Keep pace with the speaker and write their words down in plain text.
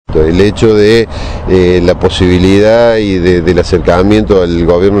El hecho de la posibilidad y del acercamiento al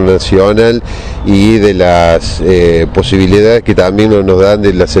gobierno nacional y de las posibilidades que también nos dan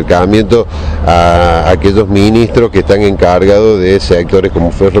del acercamiento a aquellos ministros que están encargados de sectores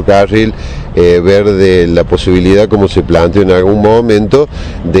como Ferrocarril, ver de la posibilidad, como se planteó en algún momento,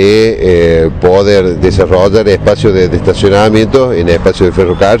 de poder desarrollar espacios de estacionamiento en espacios de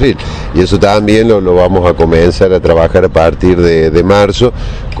Ferrocarril, y eso también lo vamos a comenzar a trabajar a partir de marzo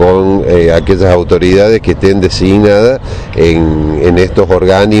con aquellas autoridades que estén designadas en estos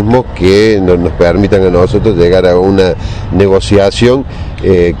organismos que nos permitan a nosotros llegar a una negociación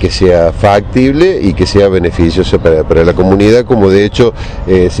que sea factible y que sea beneficiosa para la comunidad, como de hecho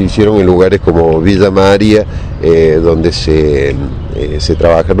se hicieron en lugares como Villa María, donde se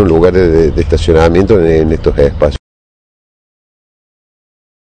trabajaron lugares de estacionamiento en estos espacios.